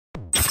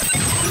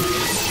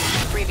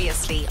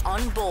Previously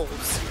on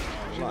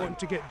Ballz. We want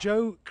to get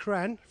Joe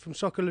Crann from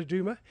Soccer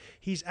Laduma.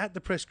 He's at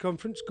the press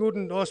conference.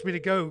 Gordon asked me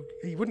to go.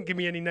 He wouldn't give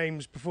me any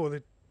names before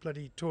the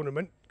bloody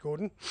tournament,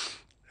 Gordon.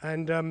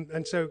 And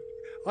so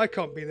I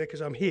can't be there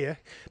because I'm here.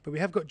 But we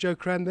have got Joe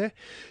Crann there.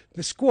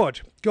 The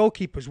squad,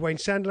 goalkeepers, Wayne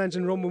Sandilands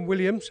and Ronwen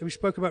Williams. So we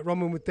spoke about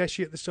Ronwen with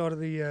Deshi at the start of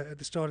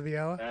the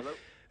hour. Hello.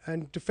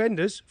 And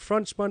defenders,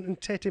 Fransman and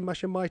Tete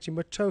Mashamaiti,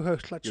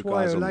 Matoho,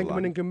 Tlatswayo,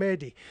 Langman and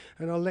Gumedi.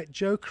 And I'll let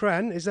Joe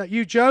Crann. Is that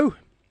you, Joe?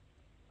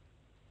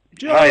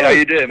 Joe. Hi, how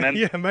you doing, man?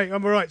 Yeah, mate,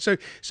 I'm all right. So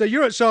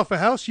you're at Safa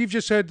House. You've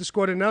just heard the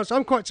squad announced.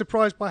 I'm quite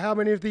surprised by how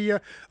many of the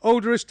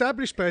older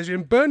established players are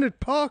in. Bernard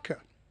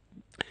Parker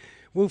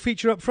will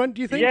feature up front,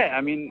 do you think? Yeah,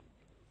 I mean,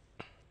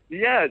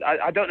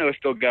 I don't know if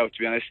they'll go, to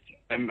be honest.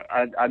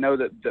 I know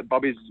that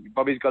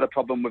Bobby's got a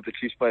problem with the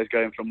Chiefs players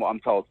going, from what I'm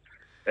told.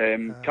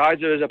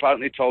 Kaiser has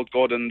apparently told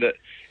Gordon that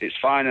it's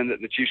fine and that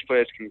the Chiefs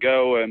players can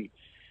go,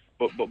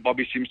 but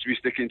Bobby seems to be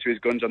sticking to his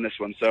guns on this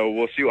one. So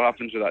we'll see what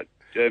happens with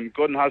that.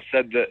 Gordon has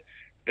said that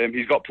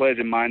he's got players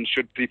in mind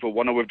should people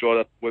want to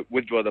withdraw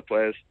the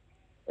players.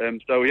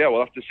 So yeah,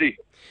 we'll have to see.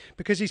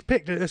 Because he's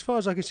picked, as far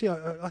as I can see,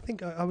 I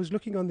think I was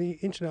looking on the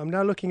internet. I'm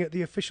now looking at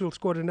the official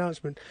squad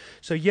announcement.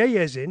 So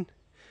Yeye's in,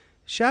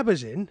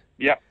 Shaba's in.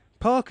 Yeah.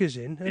 Parker's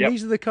in, and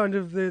these are the kind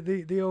of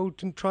the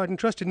old and tried and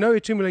trusted. Noah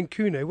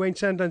Tumulin-Kune, Wayne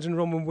Sandilands and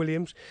Ronwen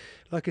Williams.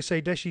 Like I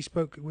say, Deshi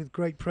spoke with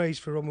great praise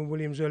for Ronwen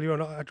Williams earlier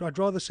on. I'd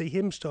rather see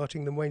him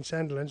starting than Wayne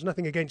Sandilands.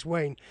 Nothing against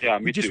Wayne. Yeah,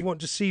 we just want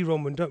to see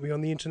Ronwen, don't we,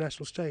 on the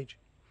international stage?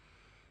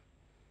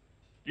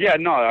 Yeah,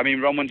 no, I mean,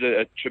 Ronwen's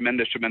a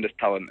tremendous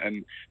talent,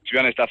 and to be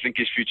honest, I think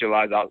his future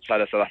lies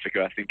outside of South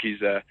Africa. I think he's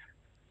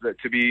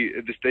to be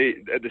at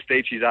the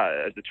stage he's at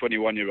as a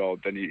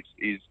 21-year-old, then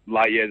he's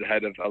light years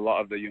ahead of a lot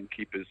of the young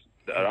keepers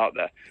that are out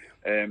there.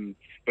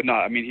 But no,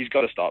 I mean, he's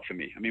got to start for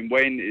me. I mean,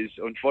 Wayne is,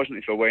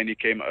 unfortunately for Wayne, he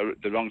came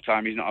at the wrong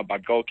time. He's not a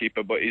bad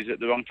goalkeeper, but he's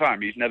at the wrong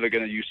time. He's never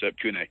going to usurp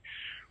Kune.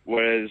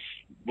 Whereas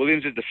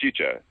Williams is the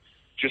future.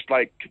 Just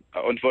like,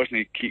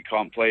 unfortunately, Keat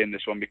can't play in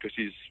this one because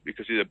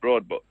he's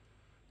abroad, but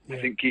I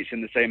think Keat's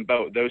in the same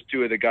boat. Those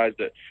two are the guys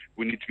that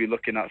we need to be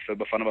looking at for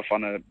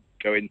Bafana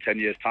go in 10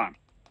 years' time.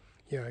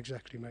 Yeah,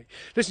 exactly, mate.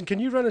 Listen, can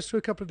you run us through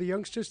a couple of the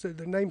youngsters, the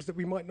names that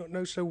we might not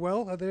know so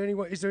well?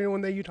 Is there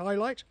anyone there you'd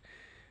highlight?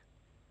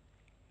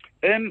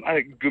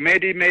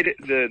 Gumedi made it,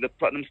 the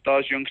Platinum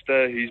Stars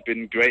youngster. He's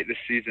been great this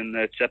season.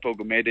 Tsepo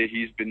Gumedi,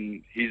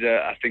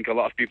 I think a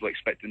lot of people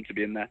expect him to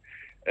be in there.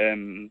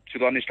 Tulani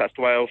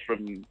Tlatswayo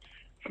from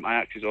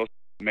Ajax has also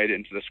made it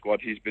into the squad.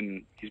 He's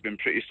been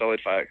pretty solid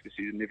for Ajax this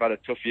season. They've had a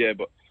tough year,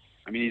 but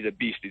I mean, he's a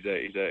beast. He's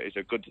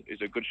a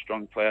good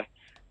strong player.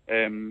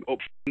 Up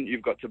front,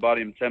 you've got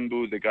Tabari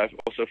Mtembu, the guy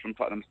also from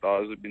Platinum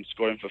Stars, who's been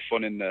scoring for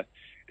fun in the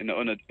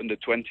under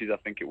 20s, I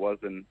think it was.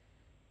 And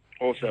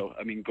also,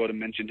 I mean, Gordon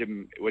mentioned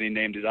him when he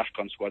named his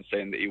AFCON squad,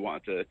 saying that he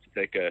wanted to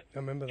take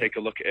a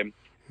look at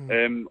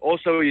him.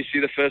 Also, you see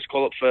the first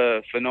call up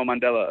for No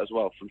Mandela as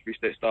well from Free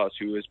State Stars,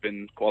 who has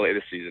been quality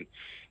this season.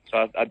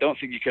 So I don't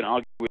think you can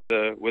argue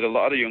with a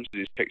lot of the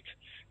youngsters he's picked.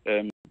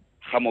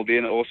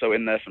 Hamaldine also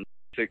in there from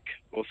Celtic,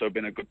 also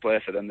been a good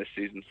player for them this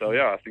season. So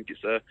yeah, I think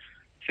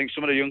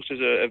some of the youngsters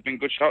have been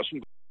good shouts from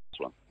this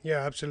one. Yeah,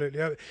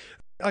 absolutely.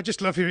 I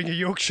just love hearing a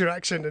Yorkshire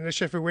accent and a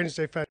Sheffield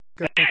Wednesday fan,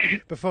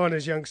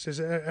 Bafana's youngsters,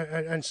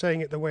 and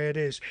saying it the way it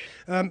is.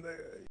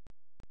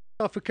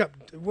 Africa Cup,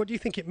 what do you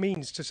think it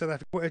means to South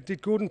Africa?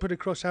 Did Gordon put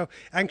across how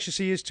anxious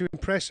he is to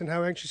impress and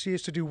how anxious he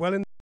is to do well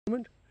in the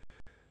tournament?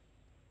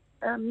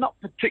 Not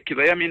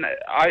particularly. I mean,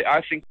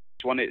 I think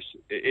this one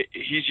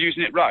he's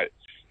using it right.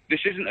 This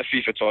isn't a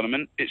FIFA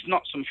tournament. It's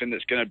not something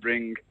that's going to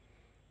bring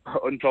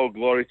untold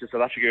glory to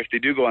South Africa if they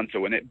do go on to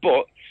win it.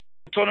 But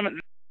the tournament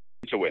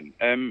to win.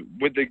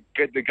 With the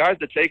guys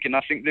they're taking,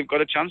 I think they've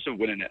got a chance of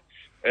winning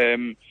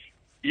it.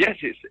 Yes,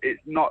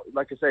 it's not,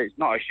 like I say, it's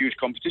not a huge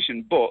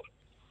competition, but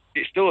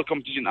it's still a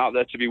competition out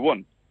there to be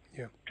won.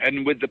 Yeah.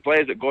 And with the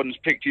players that Gordon's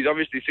picked, he's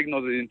obviously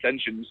signalled his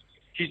intentions.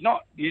 He's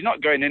not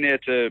going in here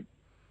to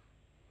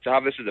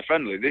have this as a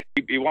friendly.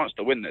 He wants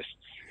to win this.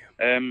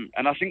 Yeah.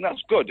 And I think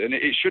that's good, and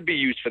it should be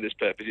used for this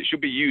purpose. It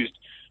should be used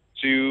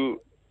to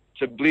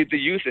bleed the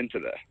youth into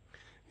there.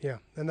 Yeah,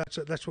 and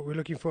that's what we're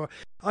looking for.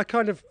 I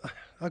got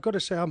to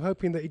say, I'm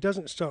hoping that he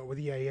doesn't start with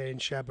Yeye and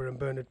Shaba and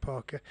Bernard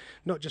Parker,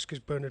 not just because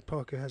Bernard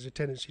Parker has a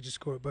tendency to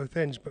score at both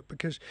ends, but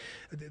because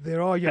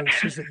there are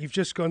youngsters that you've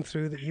just gone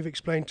through, that you've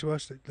explained to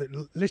us,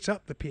 that lit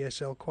up the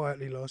PSL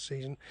quietly last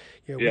season,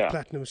 with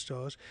Platinum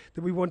Stars,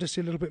 that we want to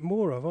see a little bit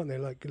more of, aren't they?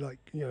 Like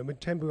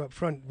Mtembu up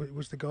front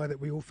was the guy that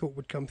we all thought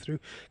would come through.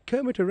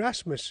 Kermit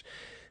Erasmus,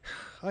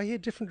 I hear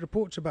different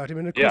reports about him,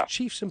 and of course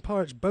Chiefs and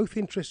Pirates both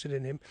interested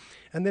in him.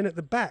 And then at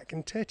the back,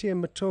 and Tete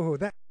and Matoho,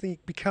 that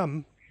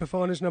become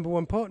Bafana's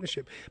 #1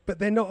 partnership. But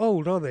they're not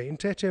old, are they? And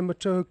Tete and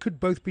Matoho could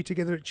both be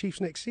together at Chiefs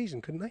next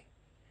season, couldn't they?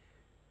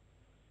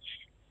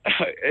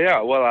 Yeah,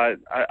 well, I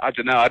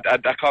don't know. I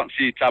can't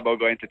see Tabo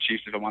going to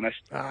Chiefs, if I'm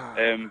honest.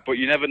 But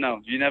you never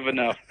know. You never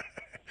know.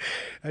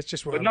 That's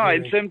just what. But I'm no,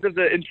 hearing.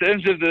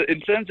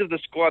 in terms of the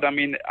squad, I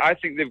mean, I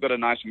think they've got a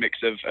nice mix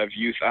of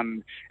youth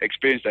and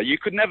experience there. You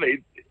could never,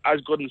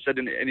 as Gordon said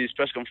in his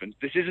press conference,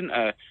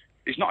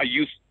 it's not a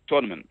youth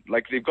tournament.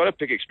 Like, they've got to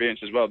pick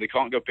experience as well. They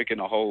can't go picking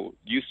a whole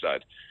youth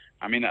side.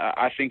 I mean,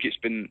 I think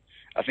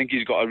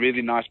he's got a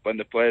really nice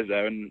blend of players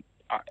there, and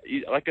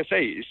like I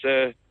say,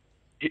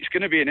 it's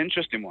going to be an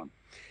interesting one.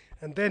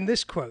 And then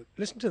this quote,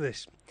 listen to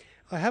this.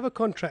 I have a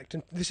contract,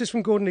 and this is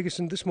from Gordon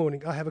Iggesson this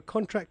morning. I have a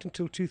contract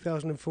until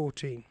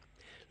 2014.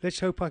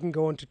 Let's hope I can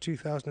go on to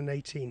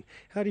 2018.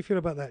 How do you feel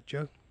about that,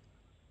 Joe?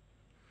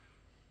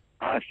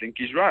 I think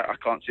he's right. I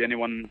can't see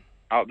anyone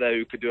out there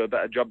who could do a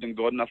better job than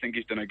Gordon. I think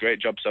he's done a great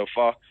job so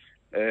far.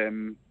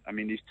 I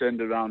mean, he's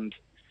turned around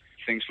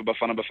things for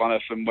Bafana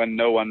from when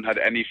no one had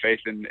any faith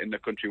in the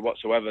country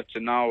whatsoever to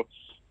now.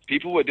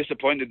 People were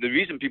disappointed. The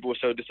reason people were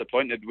so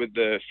disappointed with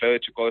the failure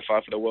to qualify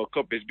for the World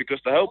Cup is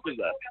because the hope was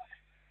there.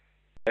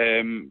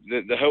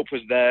 The hope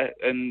was there,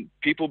 and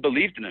people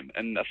believed in him.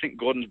 And I think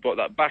Gordon's brought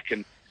that back.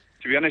 And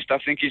to be honest, I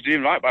think he's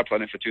doing right by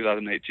planning for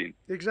 2018.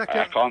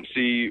 Exactly. I can't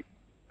see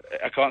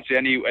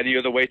any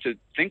other way to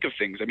think of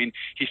things. I mean,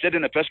 he said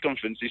in a press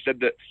conference, he said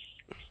that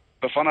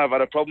Bafana have had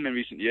a problem in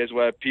recent years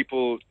where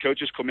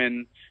coaches come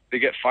in, they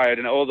get fired,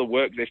 and all the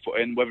work they've put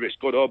in, whether it's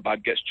good or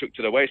bad, gets chucked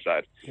to the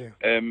wayside. Yeah.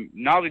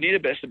 Now they need a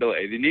bit of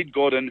stability. They need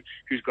Gordon,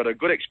 who's got a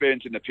good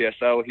experience in the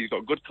PSL. He's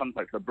got good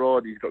contacts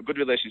abroad. He's got good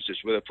relationships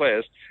with the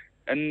players,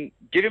 and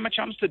give him a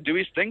chance to do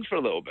his thing for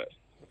a little bit.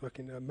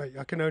 Mate,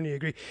 I can only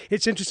agree.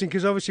 It's interesting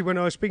because obviously when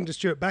I was speaking to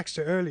Stuart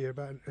Baxter earlier,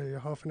 about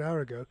half an hour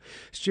ago,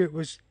 Stuart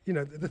was,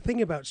 the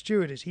thing about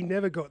Stuart is he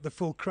never got the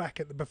full crack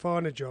at the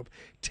Bafana job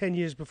 10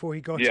 years before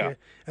he got here,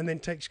 and then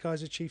takes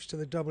Kaiser Chiefs to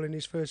the double in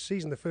his first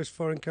season, the first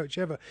foreign coach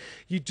ever.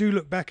 You do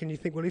look back and you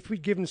think, well, if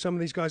we'd given some of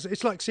these guys,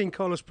 it's like seeing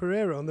Carlos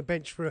Pereira on the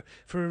bench for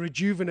a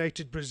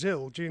rejuvenated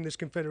Brazil during this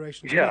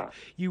Confederations Cup.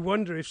 You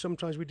wonder if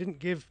sometimes we didn't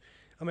give.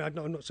 I mean,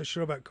 I'm not so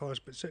sure about Carlos,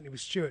 but certainly with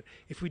Stuart,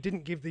 if we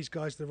didn't give these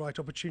guys the right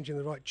opportunity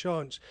and the right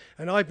chance,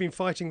 and I've been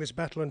fighting this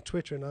battle on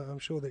Twitter, and I'm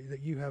sure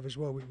that you have as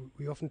well,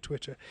 we often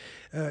Twitter,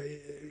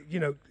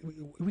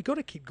 we got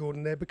to keep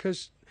Gordon there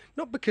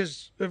not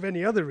because of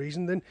any other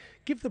reason, then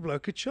give the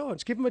bloke a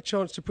chance. Give him a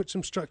chance to put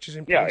some structures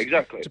in place. Yeah,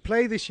 exactly. To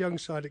play this young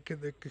side at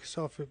the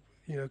CASAFA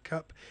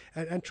Cup,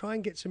 and try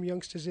and get some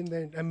youngsters in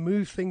there and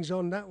move things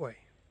on that way.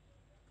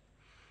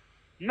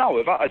 No,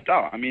 without a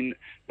doubt. I mean,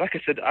 like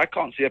I said, I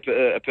can't see a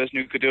person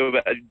who could do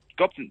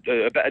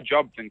a better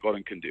job than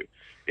Gordon can do.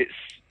 It's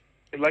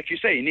like you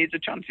say, he needs a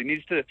chance. He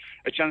needs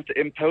a chance to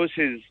impose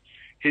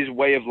his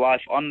way of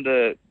life on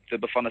the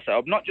Bafana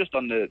setup, not just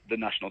on the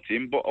national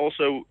team, but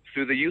also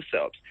through the youth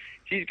setups.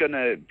 He's going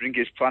to bring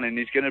his planning.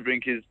 He's going to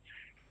bring his.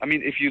 I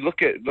mean, if you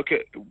look at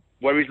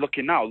where he's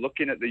looking now,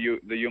 looking at the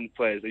young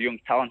players, the young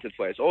talented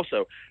players.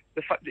 Also,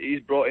 the fact that he's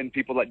brought in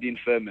people like Dean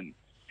Furman,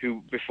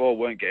 who before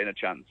weren't getting a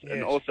chance. Yes.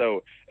 And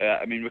also,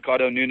 I mean,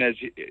 Ricardo Nunes'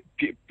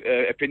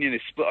 opinion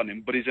is split on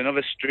him, but he's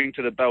another string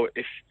to the bow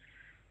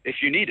if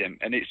you need him.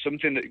 And it's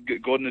something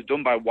that Gordon has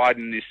done by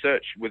widening his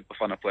search with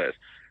Bafana players.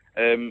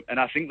 And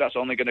I think that's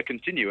only going to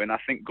continue. And I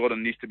think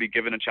Gordon needs to be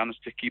given a chance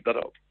to keep that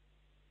up.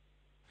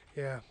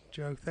 Yeah,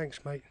 Joe,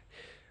 thanks, mate.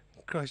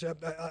 Christ,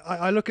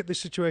 I look at this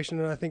situation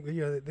and I think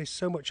there's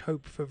so much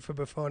hope for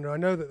Bafana. I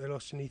know that they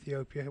lost in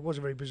Ethiopia. It was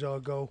a very bizarre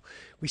goal.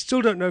 We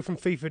still don't know from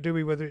FIFA, do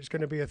we, whether it's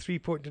going to be a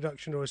 3-point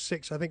deduction or a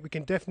 6. I think we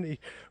can definitely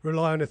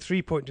rely on a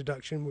 3-point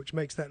deduction, which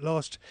makes that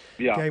last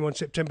game on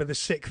September the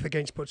 6th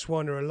against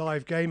Botswana a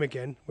live game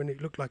again when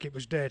it looked like it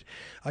was dead.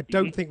 I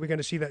don't think we're going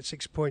to see that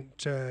 6-point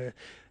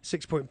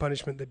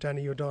punishment that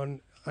Danny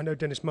Jordan. I know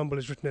Dennis Mumble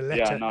has written a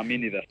letter. Yeah, no, me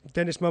neither.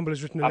 Dennis Mumble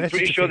has written a letter. I'm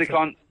pretty sure FIFA. They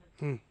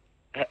can't.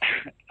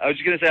 I was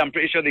just going to say, I'm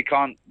pretty sure they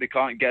can't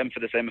get him for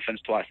the same offence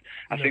twice.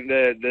 I think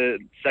the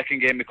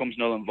second game becomes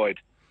null and void,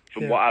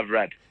 from what I've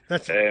read.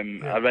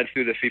 I read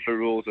through the FIFA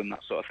rules and that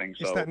sort of thing.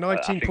 It's that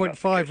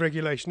 19.5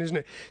 regulation, isn't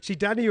it? See,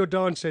 Danny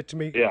Jordan said to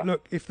me,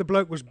 look, if the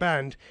bloke was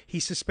banned,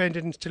 he's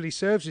suspended until he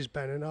serves his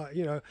ban.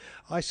 And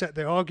I sat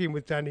there arguing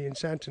with Danny and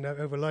Santon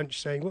over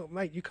lunch saying, well,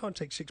 mate, you can't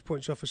take 6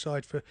 points off a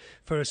side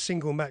for a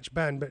single match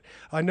ban. But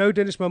I know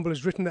Dennis Mumble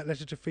has written that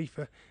letter to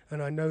FIFA,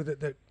 and I know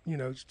that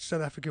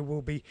South Africa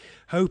will be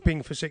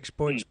hoping for 6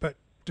 points, but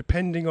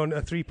depending on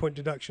a 3-point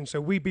deduction.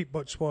 So we beat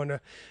Botswana,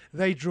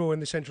 they draw in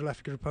the Central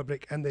African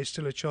Republic, and there's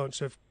still a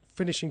chance of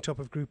finishing top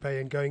of Group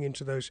A and going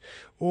into those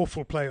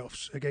awful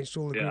playoffs against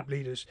all the group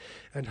leaders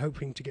and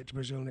hoping to get to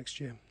Brazil next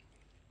year.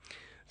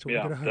 So we're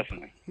going to hope.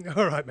 Definitely.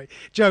 All right, mate.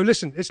 Joe,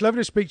 listen, it's lovely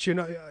to speak to you.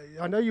 And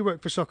I know you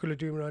work for Soccer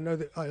Laduma, and I know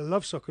that I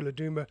love Soccer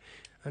Laduma,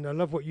 and I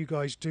love what you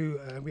guys do.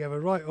 We have a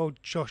right old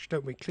Josh,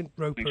 don't we? Clint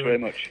Roper. Thanks very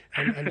much.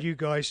 And you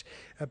guys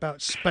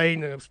about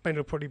Spain. And Spain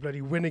will probably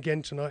bloody win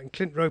again tonight. And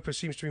Clint Roper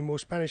seems to be more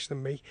Spanish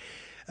than me.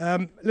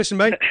 Listen,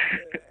 mate.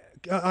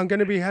 I'm going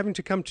to be having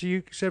to come to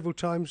you several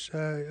times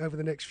over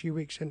the next few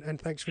weeks,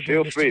 and thanks for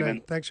doing this today.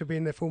 Man. Thanks for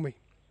being there for me.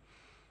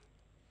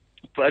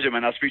 Pleasure,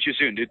 man. I'll speak to you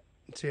soon, dude.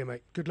 See you,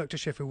 mate. Good luck to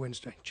Sheffield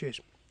Wednesday.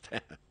 Cheers.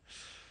 All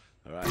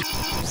right.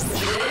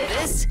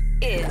 This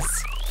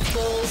is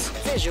Ballz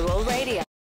Visual Radio.